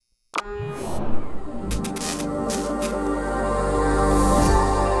Hey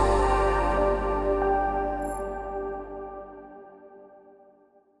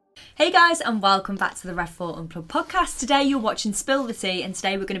guys, and welcome back to the Red 4 Unplugged podcast. Today you're watching Spill the Tea, and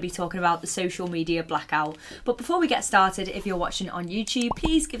today we're going to be talking about the social media blackout. But before we get started, if you're watching on YouTube,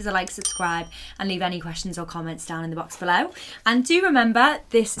 please give us a like, subscribe, and leave any questions or comments down in the box below. And do remember,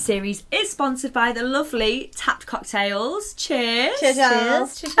 this series is sponsored by the lovely Tapped Cocktails. Cheers!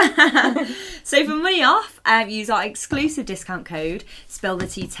 Cheers! So for money off, use our exclusive discount code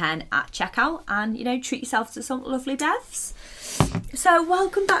SpillTheTea10 at checkout, and treat yourself to some lovely bevs. So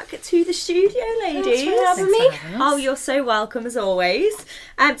welcome back to the studio, ladies. Thanks for having me. Oh, you're so welcome as always.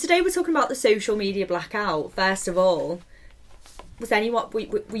 Today we're talking about the social media blackout. First of all,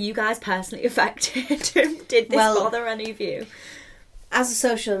 were you guys personally affected? Did this bother any of you? As a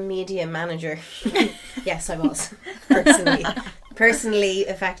social media manager, yes, I was personally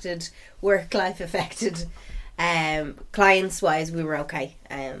affected. Work life affected. Clients wise, we were okay.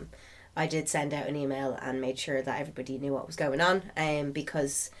 I did send out an email and made sure that everybody knew what was going on,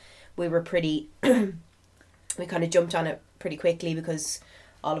 because we were we kind of jumped on it pretty quickly because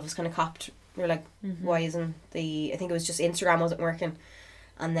all of us kind of copped. We were like, why isn't I think it was just Instagram wasn't working,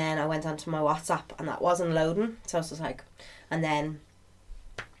 and then I went onto my WhatsApp and that wasn't loading, so I was just like, and then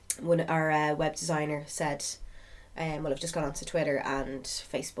when our web designer said, I've just gone onto Twitter and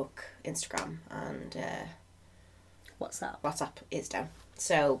Facebook, Instagram and WhatsApp is down,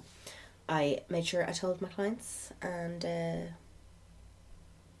 so I made sure I told my clients, and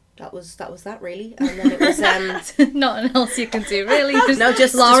that was that really. And then it was nothing else you can do really.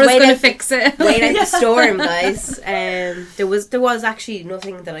 Just Laura's wait going to fix it. Wait out the storm, guys. There was actually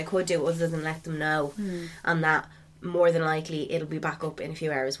nothing that I could do other than let them know, and that more than likely it'll be back up in a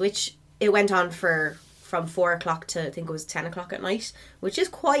few hours. Which it went on from 4 o'clock to I think it was 10 o'clock at night, which is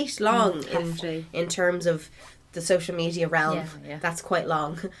quite long in terms of the social media realm. Yeah. That's quite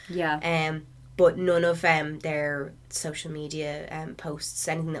long. Yeah. But none of their social media posts,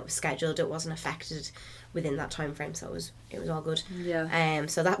 anything that was scheduled, it wasn't affected within that time frame, so it was all good. Yeah.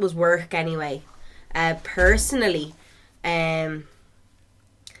 So that was work anyway. Personally, it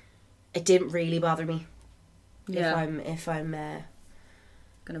didn't really bother me. Yeah. If I'm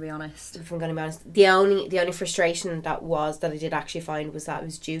gonna be honest. If I'm gonna be honest, the only frustration that I did actually find was that I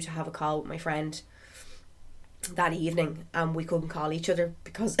was due to have a call with my friend that evening, and we couldn't call each other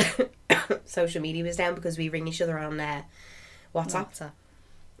because social media was down, because we ring each other on WhatsApp,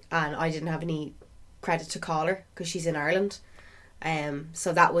 and I didn't have any credit to call her because she's in Ireland,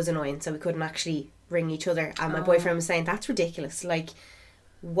 so that was annoying, so we couldn't actually ring each other, and my boyfriend was saying, that's ridiculous, like,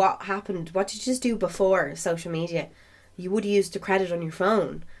 what happened, what did you just do before social media? You would have used the credit on your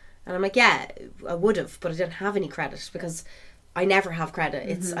phone. And I'm like, yeah, I would have, but I didn't have any credit because I never have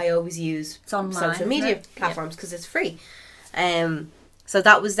credit. I always use social media platforms because it's free. So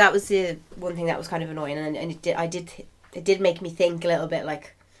that was the one thing that was kind of annoying, and it did make me think a little bit,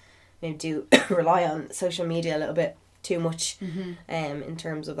 like, maybe do rely on social media a little bit too much, in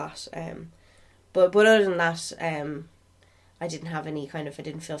terms of that. But other than that, I didn't have any I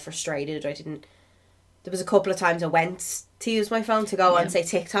didn't feel frustrated. There was a couple of times I went to use my phone to go on, say,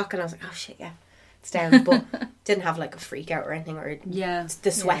 TikTok, and I was like, oh shit, yeah, it's down, but didn't have like a freak out or anything, or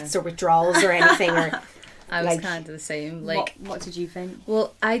the sweats or withdrawals or anything, or I was kind of the same. Like, what did you think?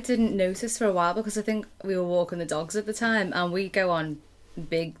 Well, I didn't notice for a while because I think we were walking the dogs at the time, and we go on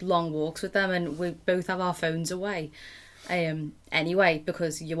big long walks with them, and we both have our phones away. Anyway,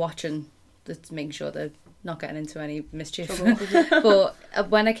 because you're watching, to make sure they're not getting into any mischief. But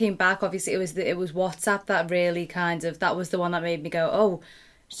when I came back, obviously it was WhatsApp that really that was the one that made me go, oh,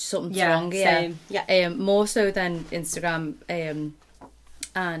 something's wrong here. Same. Yeah. More so than Instagram,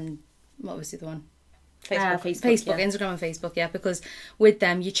 and what was the other one? Facebook, yeah. Instagram and Facebook, yeah, because with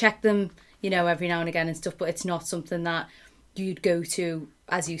them you check them, every now and again and stuff, but it's not something that you'd go to,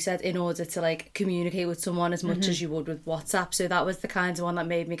 as you said, in order to like communicate with someone as much as you would with WhatsApp. So that was the kind of one that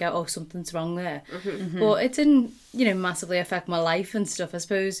made me go, oh, something's wrong there. But it didn't, massively affect my life and stuff. I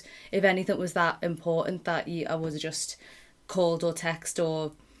suppose if anything was that important that I would have just called or text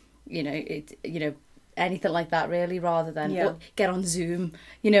or anything like that, really, rather than get on Zoom.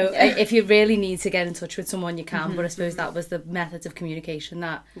 If you really need to get in touch with someone, you can. But I suppose that was the method of communication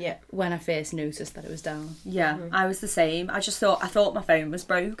that when I first noticed that it was down. I was the same. I thought my phone was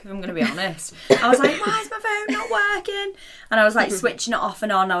broke, if I'm going to be honest. I was like, why is my phone not working? And I was like switching it off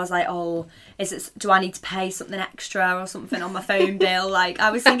and on. I was like, oh, do I need to pay something extra or something on my phone bill? Like,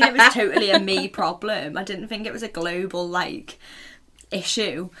 I was thinking it was totally a me problem. I didn't think it was a global, like,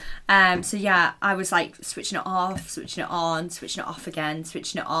 issue. So yeah, I was like switching it off, switching it on, switching it off again,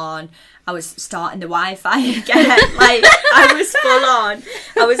 switching it on. I was starting the Wi-Fi again. Like, I was full on.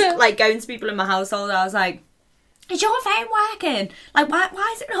 I was like going to people in my household. I was like, is your phone working? Like,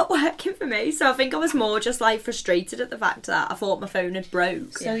 why is it not working for me? So I think I was more just like frustrated at the fact that I thought my phone had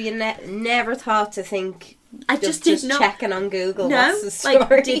broke. So you never thought to think... I just did not checking on Google. No, what's the story?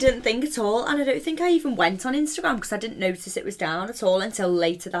 like, didn't think at all, and I don't think I even went on Instagram because I didn't notice it was down at all until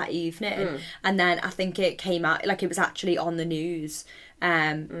later that evening. And then I think it came out, like, it was actually on the news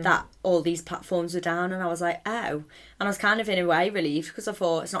that all these platforms were down, and I was like, oh. And I was kind of in a way relieved because I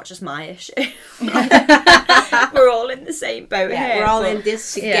thought it's not just my issue. We're all in the same boat here. We're all in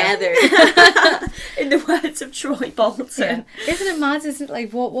this together. In the words of Troy Bolton. Isn't it mad? Isn't it,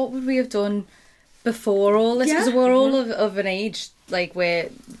 like, what would we have done before all this? Because we're all of an age like where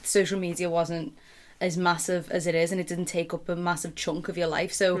social media wasn't as massive as it is, and it didn't take up a massive chunk of your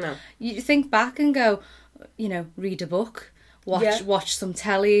life. So you think back and go, you know, read a book, watch some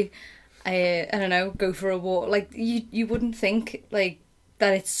telly, I don't know, go for a walk. Like, you wouldn't think like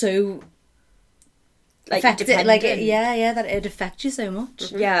that it's so like affected, like that it'd affect you so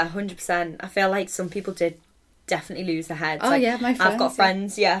much. Yeah, 100%. I feel like some people did definitely lose their heads. Oh, like, yeah, my friends. I've got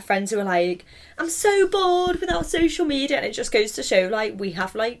friends who are like, I'm so bored without social media, and it just goes to show, like, we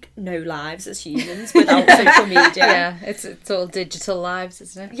have, like, no lives as humans without social media. Yeah, it's all digital lives,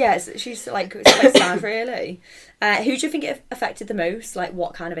 isn't it? Yeah, it's quite sad, really. Who do you think it affected the most? Like,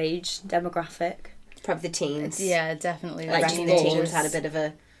 what kind of age demographic? Probably the teens. Yeah, definitely. I reckon the teens had a bit of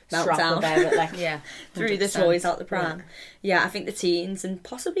a struggle about it. Like, threw the toys out the pram. Yeah, I think the teens and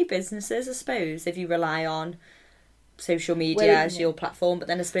possibly businesses, I suppose, if you rely on social media as your platform, but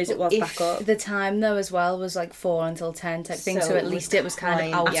then I suppose it was back up. The time though as well was like 4 until 10 type thing, so at least it was kind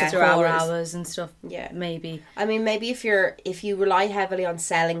of out after for 4 hours and stuff. Yeah, maybe. I mean, maybe if you rely heavily on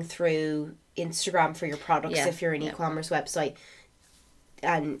selling through Instagram for your products, if you're an e-commerce website,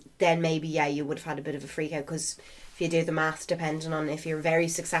 and then maybe you would have had a bit of a freak out, because if you do the math, depending on if you're very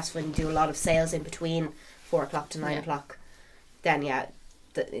successful and you do a lot of sales in between 4 o'clock to 9 o'clock, then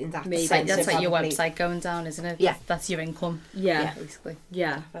in that maybe sense, that's like your website going down, isn't it? Yeah, that's your income. Yeah, basically.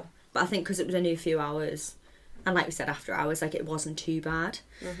 Yeah, but I think because it was only a few hours, and like we said, after hours, like, it wasn't too bad.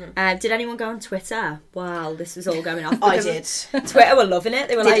 Did anyone go on Twitter while this was all going off? I did. Twitter were loving it.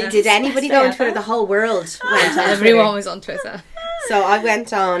 They were like, did anybody go on Twitter? The whole world went on. Everyone was on Twitter. So I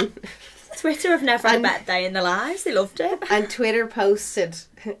went on. Twitter have never had a better day in their lives. They loved it. And Twitter posted,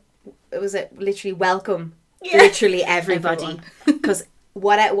 it was literally welcome, literally everybody, because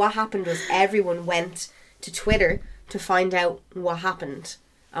what happened was everyone went to Twitter to find out what happened,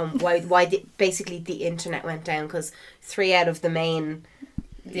 why basically the internet went down, because 3 out of the main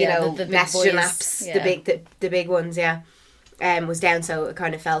the messaging apps, the big ones, was down, so it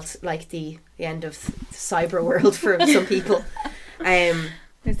kind of felt like the end of the cyber world for some people.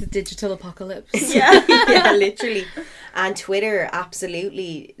 It's the digital apocalypse. Yeah, literally. And Twitter,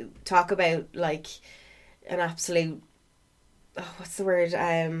 absolutely, talk about like an absolute, what's the word?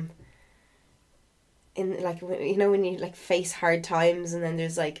 In like, you know, when you like face hard times, and then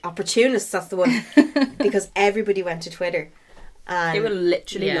there's like opportunists. That's the one, because everybody went to Twitter. And they were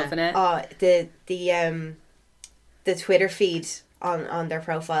literally loving it. The Twitter feed on their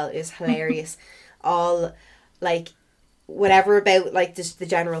profile is hilarious. All like whatever about like just the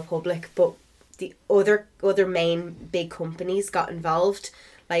general public, but the other main big companies got involved.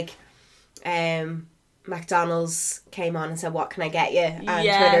 Like McDonald's came on and said, "What can I get you?" And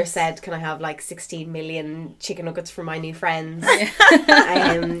Twitter said, "Can I have like 16 million chicken nuggets for my new friends?"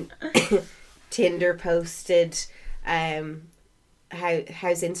 Tinder posted,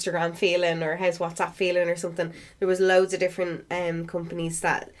 how's Instagram feeling, or how's WhatsApp feeling, or something. There was loads of different companies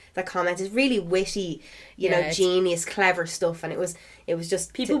that commented, really witty, genius, clever stuff, and it was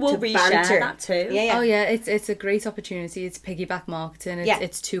just people will reshare that too. Yeah. Oh yeah, it's a great opportunity. It's piggyback marketing.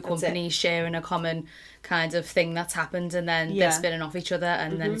 It's two companies sharing a common kind of thing that's happened, and then they're spinning off each other,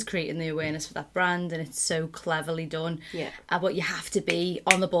 and then it's creating the awareness for that brand, and it's so cleverly done. But you have to be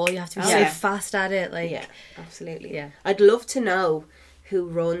on the ball. You have to be so fast at it. Like, absolutely. Yeah, I'd love to know who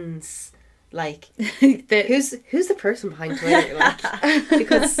runs, like, who's the person behind Twitter, like,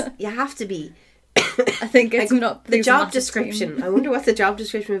 because you have to be I think it's like, not the there's a job massive description. team. I wonder what the job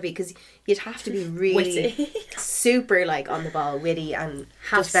description would be, because you'd have to be really Witty. super like on the ball, witty, and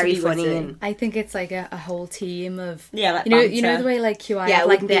Has just to very be funny. witty. And I think it's like a whole team of Yeah, like you know banter. the way like QI Yeah, have it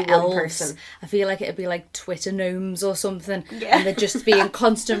like wouldn't be their one elves. person. I feel like it'd be like Twitter gnomes or something, Yeah. and they'd just be in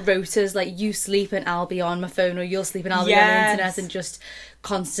constant rotas. Like you sleep and I'll be on my phone, or you'll sleep and I'll be on the Yes. internet, and just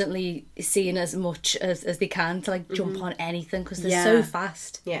constantly seeing as much as they can to like jump on anything because they're so Yeah.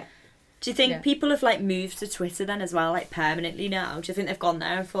 fast. yeah, Do you think Yeah. people have like moved to Twitter then as well, like permanently now? Do you think they've gone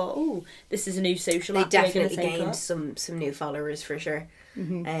there and thought, oh, this is a new social they app we're going definitely to take gained up? some new followers for sure.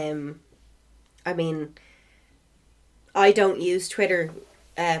 I mean, I don't use Twitter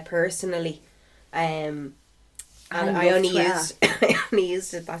personally, and I love only Twitter. used I only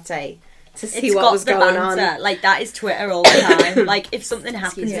used it that day to see It's what got was the going banter. on. Like that is Twitter all the time. Like if something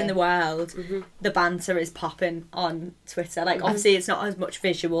happens me. in the world, the banter is popping on Twitter. Like obviously it's not as much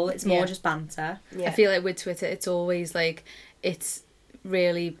visual, it's more Yeah. just banter. Yeah. I feel like with Twitter, it's always like it's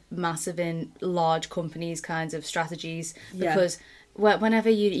really massive in large companies' kinds of strategies Yeah. because whenever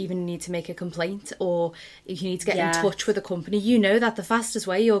you even need to make a complaint or if you need to get Yeah. in touch with a company, you know that the fastest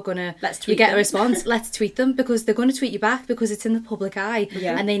way you're gonna Let's you tweet get them. a response. Let's tweet them because they're going to tweet you back because it's in the public eye,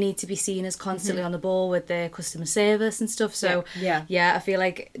 Yeah. and they need to be seen as constantly on the ball with their customer service and stuff. So Yeah. I feel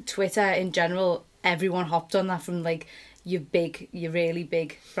like Twitter in general, everyone hopped on that from like your really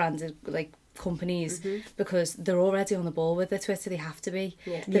big branded like companies because they're already on the ball with their Twitter. They have to be.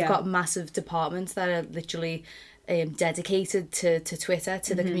 Yeah. They've Yeah. got massive departments that are literally dedicated to Twitter,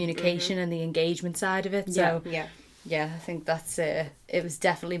 to the communication and the engagement side of it. So Yeah. I think that's it was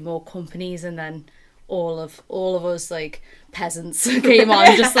definitely more companies, and then all of us like peasants came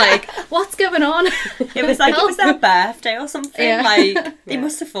on just like, what's going on? It was like it was their birthday or something. Yeah. Like they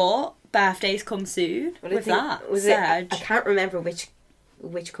must have thought birthdays come soon Well, I with think- that. was it? I Serge. can't remember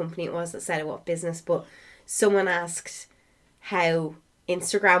which company it was that said it, what business, but someone asked how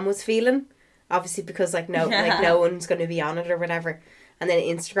Instagram was feeling. Obviously, because like no one's going to be on it or whatever. And then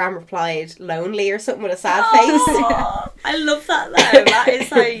Instagram replied, "Lonely" or something with a sad face. Oh, I love that though. That is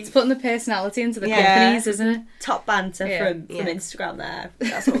It's like putting the personality into the Yeah. companies, isn't it? top banter Yeah. from Yeah. Instagram there.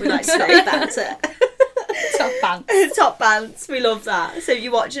 That's what we like to say, banter. Top band. Top bands, we love that. So you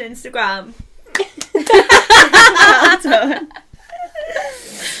watch on Instagram. Well done.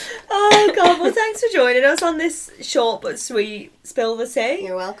 Oh god, well thanks for joining us on this short but sweet Spill the Tea.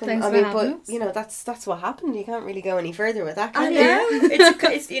 You're welcome. Thanks I for mean, having but us. you know that's what happened. You can't really go any further with that, I can know. you?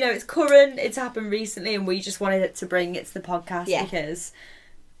 it's it's current, it's happened recently and we just wanted it to bring it to the podcast Yeah. because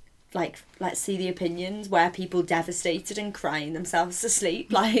like let's see the opinions where people devastated and crying themselves to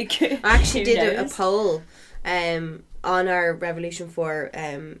sleep. Like I actually who did a knows? poll on our Revolution 4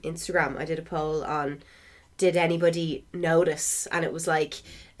 Instagram. I did a poll on did anybody notice, and it was like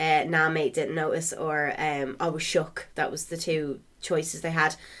nah mate didn't notice, or I was shook. That was the two choices they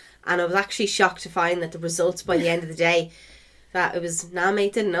had, and I was actually shocked to find that the results by the end of the day that it was nah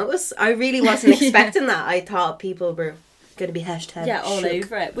mate didn't notice. I really wasn't expecting that. I thought people were going to be hashtag Yeah, all shook.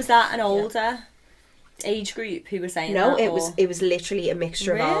 over it. Was that an older age group who were saying No, that? it was literally a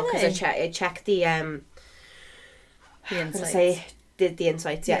mixture of all, because Really? I checked the The I'm gonna insights. say did the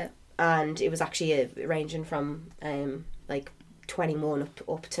insights, yeah. Yeah. And it was actually ranging from like 21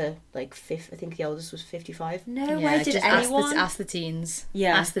 up to like I think the oldest was 55. No Yeah, way. Did just anyone? ask the teens.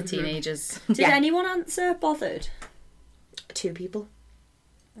 Yeah. Ask the teenagers. Did Yeah. anyone answer? Bothered? 2 people.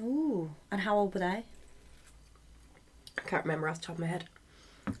 Ooh. And how old were they? I can't remember off the top of my head.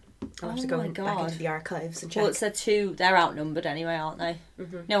 I'll have Oh to go my back God. into the archives and check. Well, it's a 2. They're outnumbered anyway, aren't they?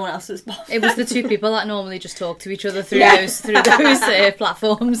 No one else was bothered. It was the 2 people that normally just talk to each other through Yeah. those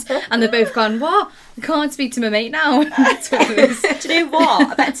platforms, and they've both gone, "What? I can't speak to my mate now." Do you know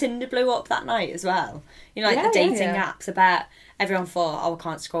what? I bet Tinder blew up that night as well. You know, like Yeah, the dating yeah. apps. I bet everyone thought, oh, I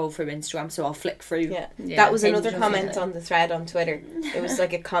can't scroll through Instagram, so I'll flick through. Yeah. Yeah. That was Hinge another or comment something. on the thread on Twitter. It was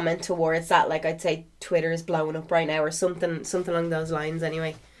like a comment towards that, like I'd say Twitter is blowing up right now or something along those lines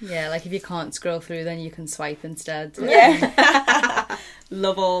anyway. Yeah, like if you can't scroll through, then you can swipe instead. Yeah.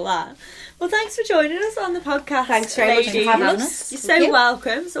 Love all that. Well, thanks for joining us on the podcast. Thanks very much for ladies. having us. You're so Thank you.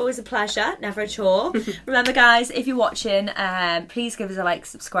 welcome. It's always a pleasure. Never a chore. Remember, guys, if you're watching, please give us a like,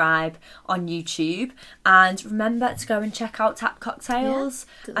 subscribe on YouTube, and remember to go and check out Tap Cocktails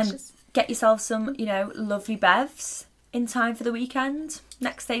and delicious. get yourself some, lovely bevs in time for the weekend.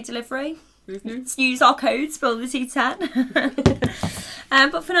 Next day delivery. Let's use our code SpillTheT10.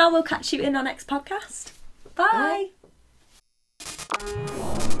 But for now, we'll catch you in our next podcast. Bye.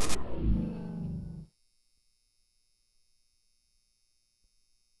 Bye.